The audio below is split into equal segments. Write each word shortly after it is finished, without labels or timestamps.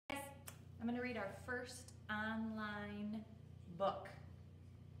I'm going to read our first online book,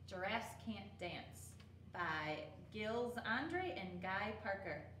 Giraffes Can't Dance, by Gilles Andre and Guy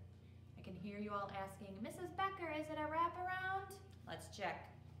Parker. I can hear you all asking, Mrs. Becker, is it a wraparound? Let's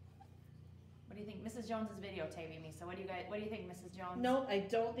check. What do you think? Mrs. Jones is videotaping me, so what do you think, Mrs. Jones? Nope, I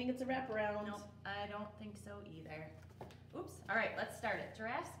don't think it's a wraparound. Nope, I don't think so either. Oops, all right, let's start it.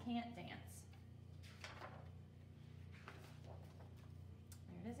 Giraffes Can't Dance.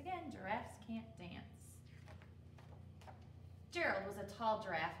 There it is again, Giraffes Can't Dance. Gerald was a tall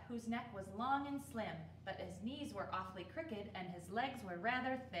giraffe whose neck was long and slim, but his knees were awfully crooked and his legs were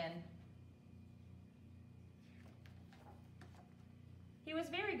rather thin. He was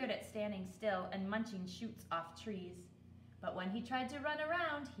very good at standing still and munching shoots off trees, but when he tried to run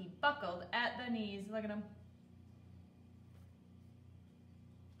around, he buckled at the knees. Look at him.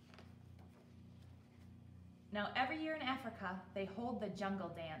 Now, every year in Africa, they hold the jungle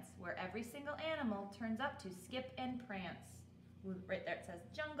dance, where every single animal turns up to skip and prance. Right there it says,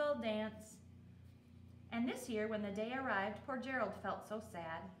 jungle dance. And this year, when the day arrived, poor Gerald felt so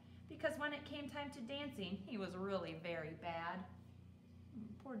sad, because when it came time to dancing, he was really very bad.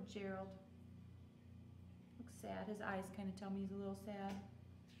 Poor Gerald. Looks sad. His eyes kind of tell me he's a little sad.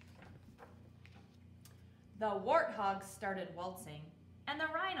 The warthogs started waltzing, and the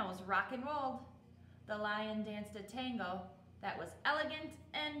rhinos rock and rolled. The lion danced a tango that was elegant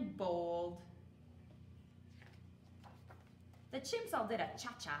and bold. The chimps all did a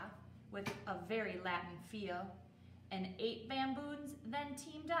cha-cha with a very Latin feel, and 8 baboons then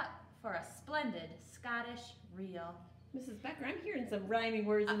teamed up for a splendid Scottish reel. Mrs. Becker, I'm hearing some rhyming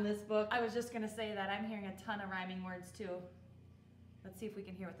words in this book. I was just going to say that. I'm hearing a ton of rhyming words too. Let's see if we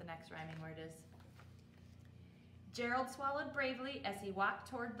can hear what the next rhyming word is. Gerald swallowed bravely as he walked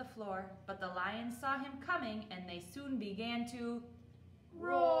toward the floor, but the lions saw him coming and they soon began to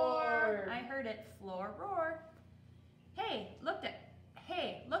roar. I heard it, floor roar. Hey, look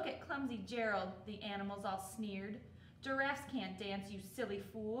at clumsy Gerald, the animals all sneered. Giraffes can't dance, you silly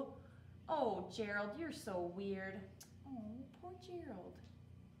fool. Oh, Gerald, you're so weird. Oh, poor Gerald.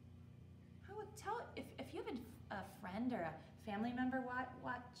 If you have a friend or a family member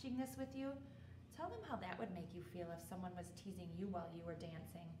watching this with you, tell them how that would make you feel if someone was teasing you while you were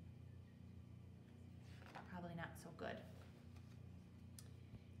dancing. Probably not so good.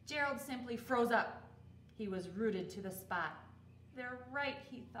 Gerald simply froze up. He was rooted to the spot. They're right,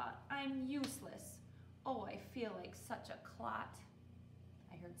 he thought. I'm useless. Oh, I feel like such a clot.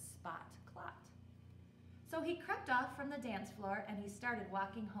 I heard spot, clot. So he crept off from the dance floor and he started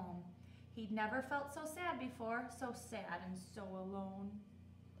walking home. He'd never felt so sad before, so sad and so alone.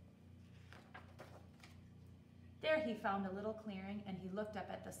 There he found a little clearing and he looked up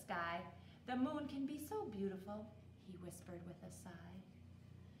at the sky. The moon can be so beautiful, he whispered with a sigh.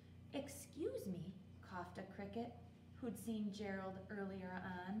 Excuse me, coughed a cricket who'd seen Gerald earlier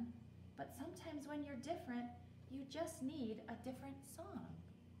on, but sometimes when you're different, you just need a different song.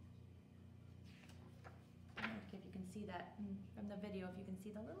 I don't know if you can see that from the video, if you can see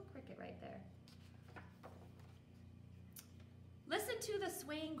the little cricket right there. Listen to the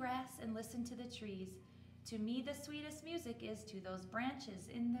swaying grass and listen to the trees. To me, the sweetest music is to those branches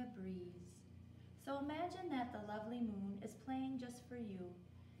in the breeze. So imagine that the lovely moon is playing just for you.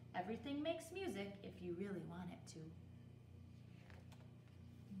 Everything makes music if you really want it to.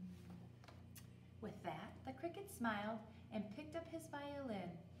 With that, the cricket smiled and picked up his violin.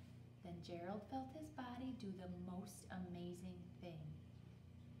 Then Gerald felt his body do the most amazing thing.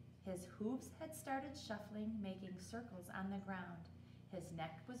 His hooves had started shuffling, making circles on the ground. His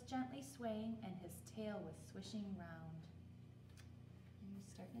neck was gently swaying and his tail was swishing round. And he's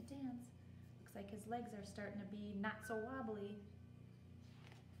starting to dance. Looks like his legs are starting to be not so wobbly.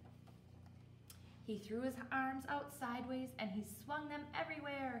 He threw his arms out sideways and he swung them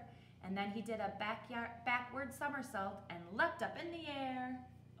everywhere. And then he did a backward somersault and leapt up in the air.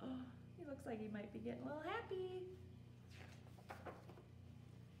 Oh, he looks like he might be getting a little happy.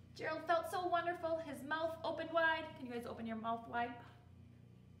 Gerald felt so wonderful. His mouth opened wide. Can you guys open your mouth wide?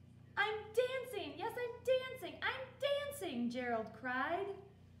 I'm dancing. Yes, I'm dancing. I'm dancing, Gerald cried.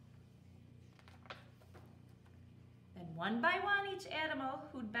 Then one by one, each animal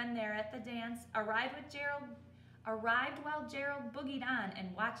who'd been there at the dance arrived while Gerald boogied on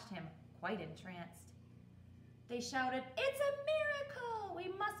and watched him, quite entranced. They shouted, "It's a miracle!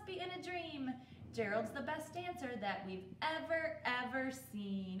 We must be in a dream. Gerald's the best dancer that we've ever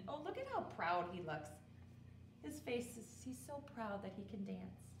seen." Oh, look at how proud he looks. His face he's so proud that he can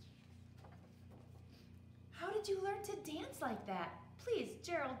dance. How did you learn to dance like that? Please,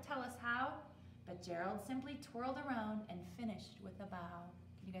 Gerald, tell us how. But Gerald simply twirled around and finished with a bow.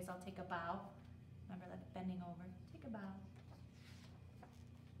 Can you guys all take a bow? Remember, like bending over. Take a bow.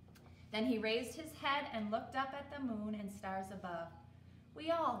 Then he raised his head and looked up at the moon and stars above. We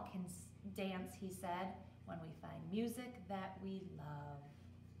all can dance, he said, when we find music that we love.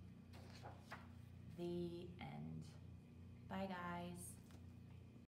 The end. Bye, guys.